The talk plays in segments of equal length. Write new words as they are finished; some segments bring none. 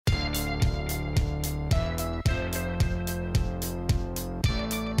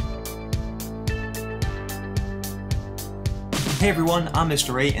Hey everyone, I'm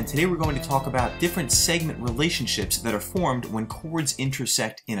Mr. A, and today we're going to talk about different segment relationships that are formed when chords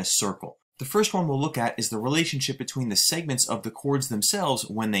intersect in a circle. The first one we'll look at is the relationship between the segments of the chords themselves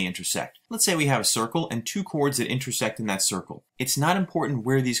when they intersect. Let's say we have a circle and two chords that intersect in that circle. It's not important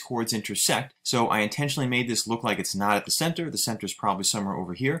where these chords intersect, so I intentionally made this look like it's not at the center. The center is probably somewhere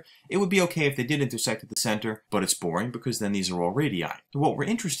over here. It would be okay if they did intersect at the center, but it's boring because then these are all radii. What we're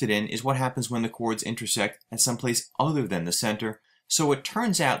interested in is what happens when the chords intersect at someplace other than the center. So it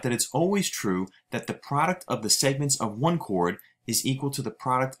turns out that it's always true that the product of the segments of one chord is equal to the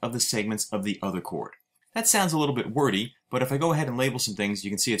product of the segments of the other chord. That sounds a little bit wordy, but if I go ahead and label some things,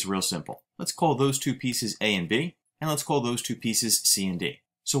 you can see it's real simple. Let's call those two pieces A and B, and let's call those two pieces C and D.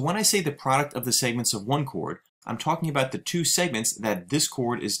 So when I say the product of the segments of one chord, I'm talking about the two segments that this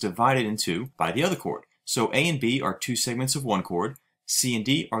chord is divided into by the other chord. So A and B are two segments of one chord, C and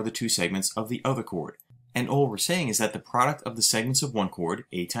D are the two segments of the other chord. And all we're saying is that the product of the segments of one chord,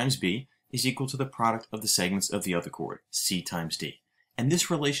 A times B, is equal to the product of the segments of the other chord, C times D. And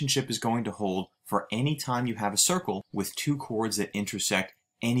this relationship is going to hold for any time you have a circle with two chords that intersect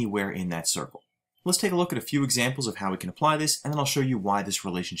anywhere in that circle. Let's take a look at a few examples of how we can apply this, and then I'll show you why this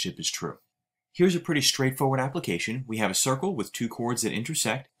relationship is true. Here's a pretty straightforward application. We have a circle with two chords that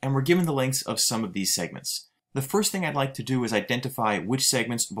intersect, and we're given the lengths of some of these segments. The first thing I'd like to do is identify which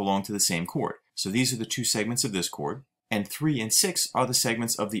segments belong to the same chord. So these are the two segments of this chord, and 3 and 6 are the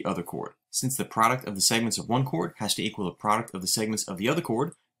segments of the other chord. Since the product of the segments of one chord has to equal the product of the segments of the other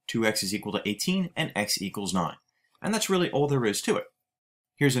chord, 2x is equal to 18 and x equals 9. And that's really all there is to it.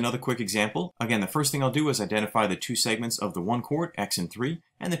 Here's another quick example. Again, the first thing I'll do is identify the two segments of the one chord, x and 3,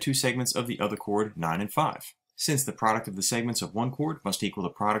 and the two segments of the other chord, 9 and 5. Since the product of the segments of one chord must equal the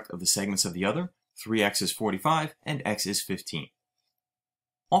product of the segments of the other, 3x is 45 and x is 15.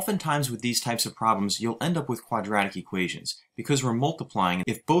 Oftentimes with these types of problems, you'll end up with quadratic equations. Because we're multiplying,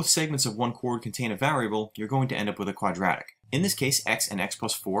 if both segments of one chord contain a variable, you're going to end up with a quadratic. In this case, x and x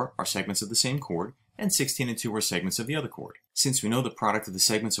plus 4 are segments of the same chord, and 16 and 2 are segments of the other chord. Since we know the product of the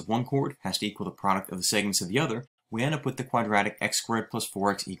segments of one chord has to equal the product of the segments of the other, we end up with the quadratic x squared plus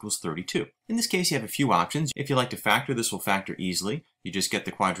 4x equals 32. In this case, you have a few options. If you like to factor, this will factor easily. You just get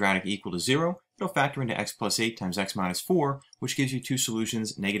the quadratic equal to 0. It'll factor into x plus 8 times x minus 4, which gives you two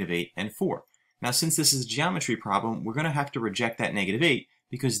solutions, negative 8 and 4. Now, since this is a geometry problem, we're going to have to reject that negative 8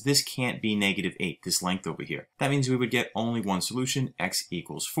 because this can't be negative 8, this length over here. That means we would get only one solution, x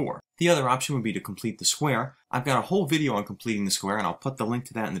equals 4. The other option would be to complete the square. I've got a whole video on completing the square, and I'll put the link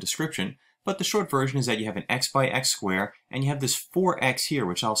to that in the description. But the short version is that you have an x by x square, and you have this 4x here,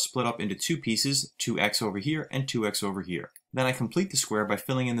 which I'll split up into two pieces, 2x over here and 2x over here. Then I complete the square by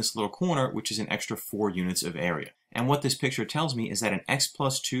filling in this little corner, which is an extra 4 units of area. And what this picture tells me is that an x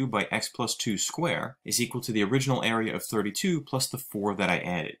plus 2 by x plus 2 square is equal to the original area of 32 plus the 4 that I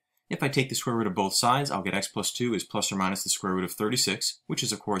added. If I take the square root of both sides, I'll get x plus 2 is plus or minus the square root of 36, which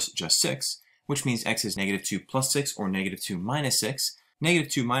is of course just 6, which means x is negative 2 plus 6 or negative 2 minus 6.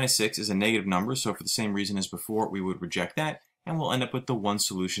 Negative 2 minus 6 is a negative number, so for the same reason as before, we would reject that, and we'll end up with the one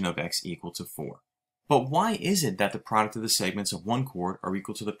solution of x equal to 4. But why is it that the product of the segments of one chord are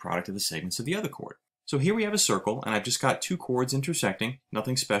equal to the product of the segments of the other chord? So here we have a circle, and I've just got two chords intersecting,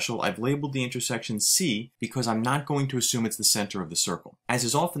 nothing special. I've labeled the intersection C because I'm not going to assume it's the center of the circle. As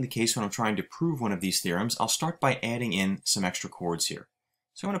is often the case when I'm trying to prove one of these theorems, I'll start by adding in some extra chords here.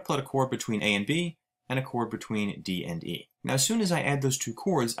 So I'm going to put a chord between A and B, and a chord between D and E. Now, as soon as I add those two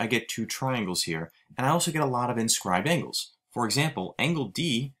chords, I get two triangles here, and I also get a lot of inscribed angles. For example, angle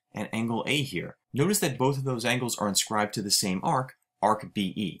D and angle A here. Notice that both of those angles are inscribed to the same arc, arc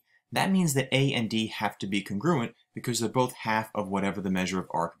BE. That means that A and D have to be congruent because they're both half of whatever the measure of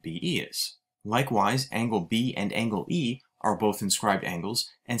arc BE is. Likewise, angle B and angle E are both inscribed angles,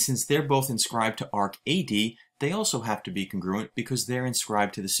 and since they're both inscribed to arc AD, they also have to be congruent because they're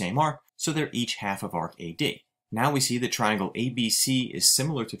inscribed to the same arc, so they're each half of arc AD. Now we see that triangle ABC is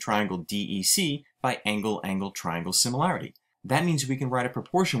similar to triangle DEC by angle-angle triangle similarity. That means we can write a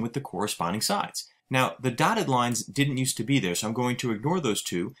proportion with the corresponding sides. Now, the dotted lines didn't used to be there, so I'm going to ignore those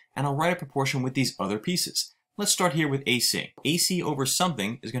two, and I'll write a proportion with these other pieces. Let's start here with AC. AC over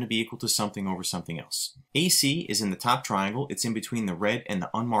something is going to be equal to something over something else. AC is in the top triangle. It's in between the red and the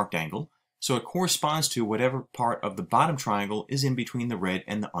unmarked angle. So it corresponds to whatever part of the bottom triangle is in between the red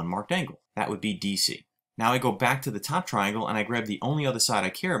and the unmarked angle. That would be DC. Now I go back to the top triangle and I grab the only other side I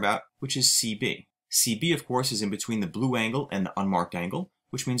care about, which is CB. CB, of course, is in between the blue angle and the unmarked angle,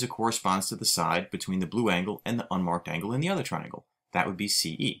 which means it corresponds to the side between the blue angle and the unmarked angle in the other triangle. That would be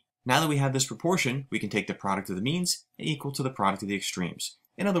CE. Now that we have this proportion, we can take the product of the means equal to the product of the extremes.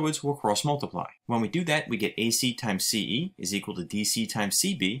 In other words, we'll cross multiply. When we do that, we get AC times CE is equal to DC times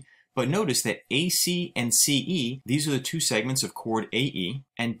CB. But notice that AC and CE, these are the two segments of chord AE,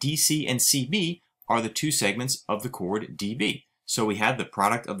 and DC and CB are the two segments of the chord DB. So we have the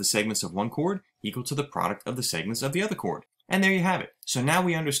product of the segments of one chord equal to the product of the segments of the other chord. And there you have it. So now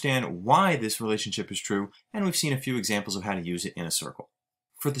we understand why this relationship is true, and we've seen a few examples of how to use it in a circle.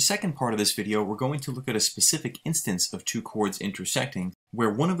 For the second part of this video, we're going to look at a specific instance of two chords intersecting, where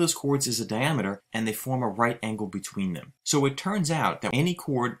one of those chords is a diameter and they form a right angle between them. So it turns out that any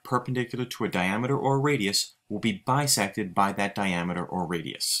chord perpendicular to a diameter or a radius will be bisected by that diameter or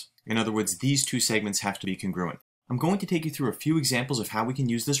radius. In other words, these two segments have to be congruent. I'm going to take you through a few examples of how we can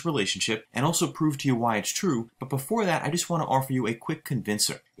use this relationship and also prove to you why it's true, but before that I just want to offer you a quick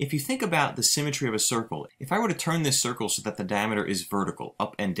convincer. If you think about the symmetry of a circle, if I were to turn this circle so that the diameter is vertical,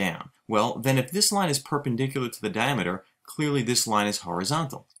 up and down, well then if this line is perpendicular to the diameter, clearly this line is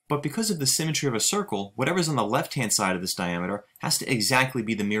horizontal. But because of the symmetry of a circle, whatever's on the left-hand side of this diameter has to exactly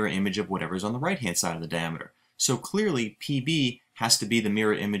be the mirror image of whatever's on the right-hand side of the diameter. So clearly PB has to be the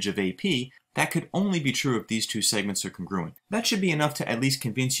mirror image of AP. That could only be true if these two segments are congruent. That should be enough to at least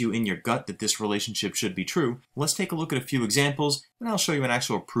convince you in your gut that this relationship should be true. Let's take a look at a few examples, and I'll show you an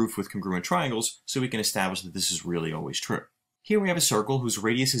actual proof with congruent triangles so we can establish that this is really always true. Here we have a circle whose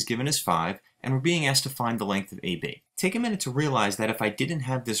radius is given as 5, and we're being asked to find the length of AB. Take a minute to realize that if I didn't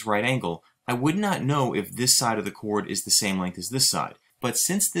have this right angle, I would not know if this side of the chord is the same length as this side. But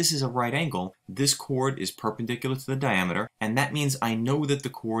since this is a right angle, this chord is perpendicular to the diameter, and that means I know that the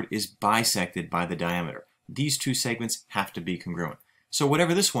chord is bisected by the diameter. These two segments have to be congruent. So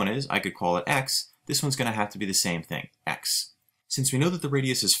whatever this one is, I could call it X. This one's going to have to be the same thing, X. Since we know that the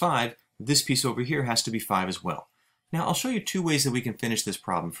radius is 5, this piece over here has to be 5 as well. Now I'll show you two ways that we can finish this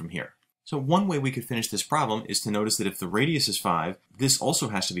problem from here. So one way we could finish this problem is to notice that if the radius is 5, this also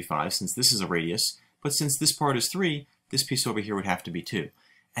has to be 5 since this is a radius, but since this part is 3, this piece over here would have to be 2.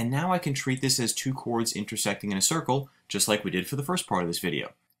 And now I can treat this as two chords intersecting in a circle, just like we did for the first part of this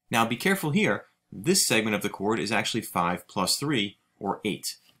video. Now be careful here, this segment of the chord is actually 5 plus 3, or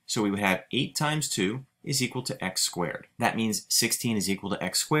 8. So we would have 8 times 2 is equal to x squared. That means 16 is equal to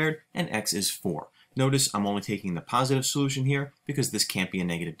x squared, and x is 4. Notice I'm only taking the positive solution here, because this can't be a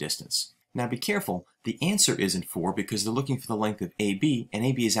negative distance. Now be careful, the answer isn't 4 because they're looking for the length of AB, and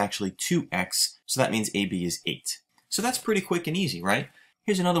AB is actually 2x, so that means AB is 8. So that's pretty quick and easy, right?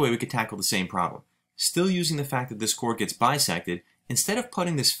 Here's another way we could tackle the same problem. Still using the fact that this chord gets bisected, instead of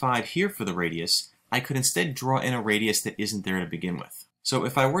putting this 5 here for the radius, I could instead draw in a radius that isn't there to begin with. So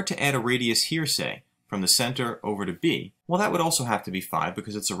if I were to add a radius here, say, from the center over to B, well that would also have to be 5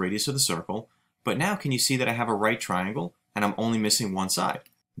 because it's a radius of the circle, but now can you see that I have a right triangle and I'm only missing one side?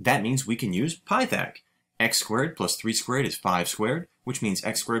 That means we can use Pythag. X squared plus 3 squared is 5 squared, which means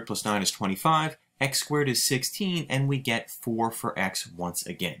x squared plus 9 is 25, x squared is 16, and we get 4 for x once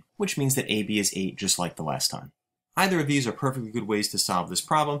again, which means that AB is 8 just like the last time. Either of these are perfectly good ways to solve this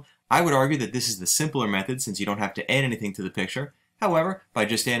problem. I would argue that this is the simpler method since you don't have to add anything to the picture. However, by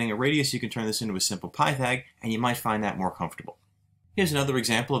just adding a radius you can turn this into a simple Pythag, and you might find that more comfortable. Here's another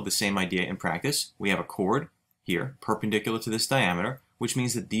example of the same idea in practice. We have a chord here perpendicular to this diameter, which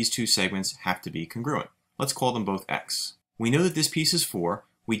means that these two segments have to be congruent. Let's call them both x. We know that this piece is 4.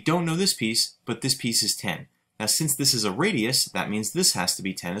 We don't know this piece, but this piece is 10. Now since this is a radius, that means this has to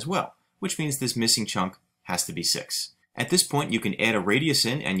be 10 as well, which means this missing chunk has to be 6. At this point you can add a radius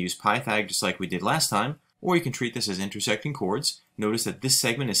in and use Pythag just like we did last time, or you can treat this as intersecting chords. Notice that this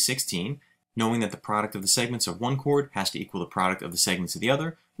segment is 16. Knowing that the product of the segments of one chord has to equal the product of the segments of the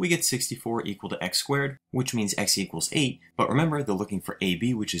other, we get 64 equal to x squared, which means x equals 8. But remember, they're looking for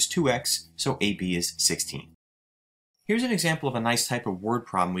AB, which is 2x, so AB is 16. Here's an example of a nice type of word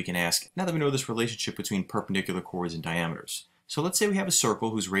problem we can ask now that we know this relationship between perpendicular chords and diameters. So let's say we have a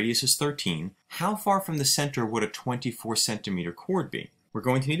circle whose radius is 13. How far from the center would a 24 centimeter chord be? We're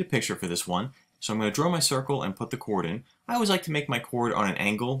going to need a picture for this one. So I'm going to draw my circle and put the chord in. I always like to make my chord on an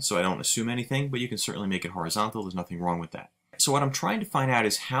angle so I don't assume anything, but you can certainly make it horizontal. There's nothing wrong with that. So what I'm trying to find out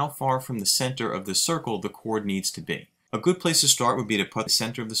is how far from the center of the circle the chord needs to be. A good place to start would be to put the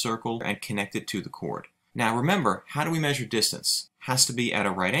center of the circle and connect it to the chord. Now remember, how do we measure distance? It has to be at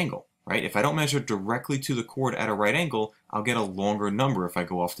a right angle, right? If I don't measure directly to the chord at a right angle, I'll get a longer number if I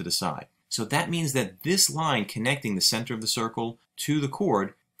go off to the side. So that means that this line connecting the center of the circle to the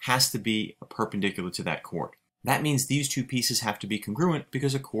chord has to be perpendicular to that chord. That means these two pieces have to be congruent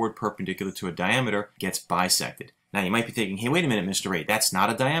because a chord perpendicular to a diameter gets bisected. Now you might be thinking, hey, wait a minute, Mr. A, that's not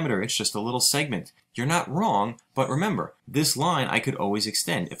a diameter, it's just a little segment. You're not wrong, but remember, this line I could always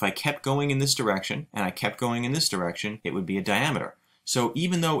extend. If I kept going in this direction and I kept going in this direction, it would be a diameter. So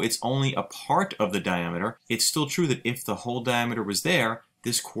even though it's only a part of the diameter, it's still true that if the whole diameter was there,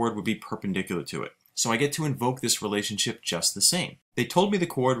 this chord would be perpendicular to it. So I get to invoke this relationship just the same. They told me the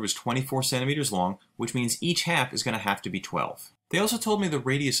chord was 24 centimeters long, which means each half is going to have to be 12. They also told me the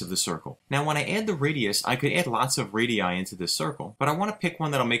radius of the circle. Now when I add the radius, I could add lots of radii into this circle, but I want to pick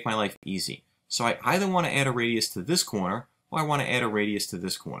one that'll make my life easy. So I either want to add a radius to this corner, or I want to add a radius to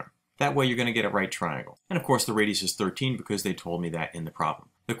this corner. That way you're going to get a right triangle. And of course the radius is 13 because they told me that in the problem.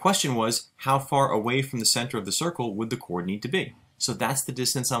 The question was, how far away from the center of the circle would the chord need to be? So that's the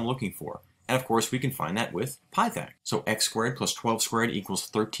distance I'm looking for. And of course we can find that with Pythag. So x squared plus 12 squared equals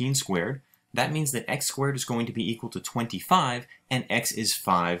 13 squared. That means that x squared is going to be equal to 25, and x is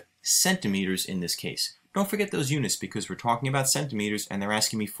 5 centimeters in this case. Don't forget those units because we're talking about centimeters and they're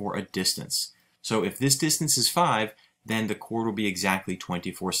asking me for a distance. So if this distance is 5, then the chord will be exactly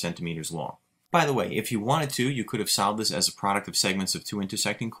 24 centimeters long. By the way, if you wanted to, you could have solved this as a product of segments of two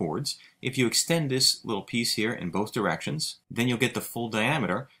intersecting chords. If you extend this little piece here in both directions, then you'll get the full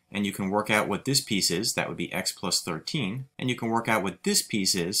diameter, and you can work out what this piece is. That would be x plus 13. And you can work out what this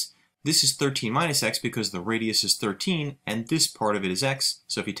piece is. This is 13 minus x because the radius is 13, and this part of it is x.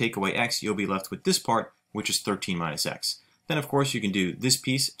 So if you take away x, you'll be left with this part, which is 13 minus x. Then of course you can do this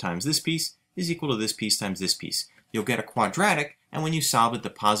piece times this piece is equal to this piece times this piece. You'll get a quadratic, and when you solve it, the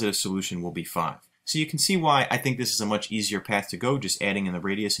positive solution will be 5. So you can see why I think this is a much easier path to go, just adding in the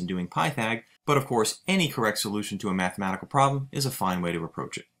radius and doing Pythag. But of course, any correct solution to a mathematical problem is a fine way to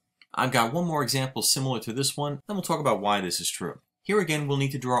approach it. I've got one more example similar to this one, then we'll talk about why this is true. Here again, we'll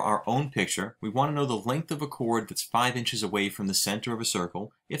need to draw our own picture. We want to know the length of a chord that's 5 inches away from the center of a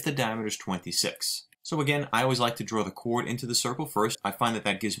circle if the diameter is 26. So again, I always like to draw the chord into the circle first. I find that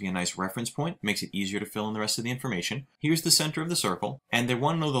that gives me a nice reference point, makes it easier to fill in the rest of the information. Here's the center of the circle, and they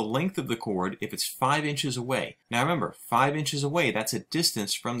want to know the length of the chord if it's 5 inches away. Now remember, 5 inches away, that's a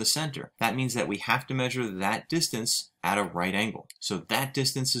distance from the center. That means that we have to measure that distance at a right angle. So that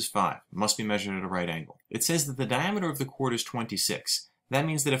distance is 5, must be measured at a right angle. It says that the diameter of the chord is 26. That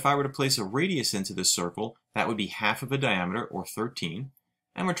means that if I were to place a radius into this circle, that would be half of a diameter, or 13.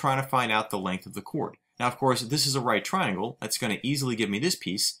 And we're trying to find out the length of the chord. Now, of course, this is a right triangle. That's going to easily give me this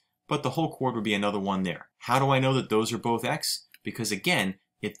piece, but the whole chord would be another one there. How do I know that those are both x? Because again,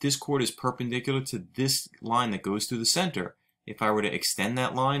 if this chord is perpendicular to this line that goes through the center, if I were to extend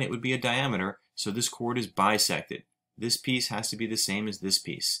that line, it would be a diameter, so this chord is bisected. This piece has to be the same as this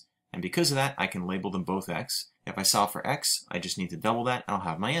piece. And because of that, I can label them both x. If I solve for x, I just need to double that, and I'll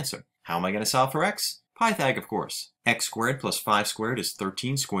have my answer. How am I going to solve for x? Pythag, of course. X squared plus 5 squared is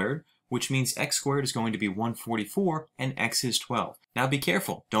 13 squared, which means x squared is going to be 144, and x is 12. Now be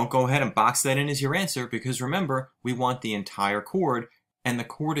careful. Don't go ahead and box that in as your answer, because remember, we want the entire chord, and the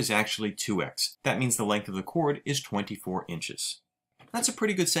chord is actually 2x. That means the length of the chord is 24 inches. That's a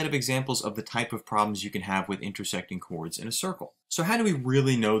pretty good set of examples of the type of problems you can have with intersecting chords in a circle. So how do we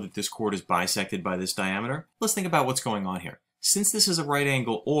really know that this chord is bisected by this diameter? Let's think about what's going on here. Since this is a right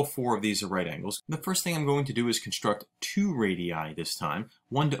angle, all 4 of these are right angles, the first thing I'm going to do is construct 2 radii this time,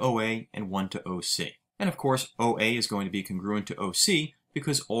 one to OA and one to OC. And of course, OA is going to be congruent to OC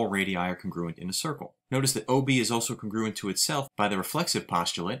because all radii are congruent in a circle. Notice that OB is also congruent to itself by the reflexive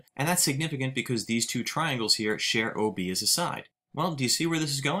postulate, and that's significant because these 2 triangles here share OB as a side. Well, do you see where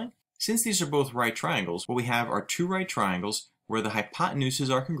this is going? Since these are both right triangles, what we have are 2 right triangles where the hypotenuses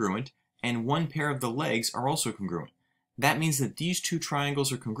are congruent and one pair of the legs are also congruent. That means that these 2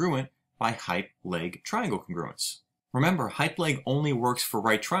 triangles are congruent by hyp-leg triangle congruence. Remember, hyp-leg only works for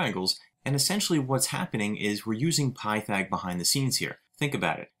right triangles, and essentially what's happening is we're using Pythag behind the scenes here. Think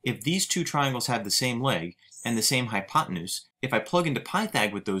about it. If these 2 triangles have the same leg and the same hypotenuse, if I plug into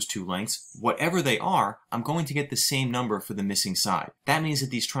Pythag with those 2 lengths, whatever they are, I'm going to get the same number for the missing side. That means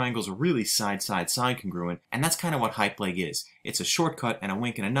that these triangles are really side-side-side congruent, and that's kind of what hyp-leg is. It's a shortcut and a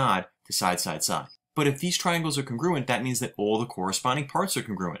wink and a nod to side-side-side. But if these triangles are congruent, that means that all the corresponding parts are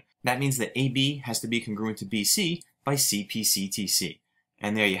congruent. That means that AB has to be congruent to BC by CPCTC.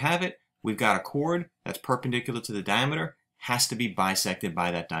 And there you have it. We've got a chord that's perpendicular to the diameter, has to be bisected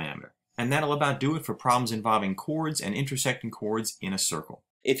by that diameter. And that'll about do it for problems involving chords and intersecting chords in a circle.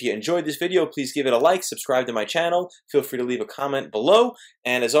 If you enjoyed this video, please give it a like, subscribe to my channel, feel free to leave a comment below,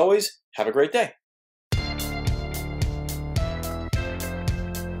 and as always, have a great day.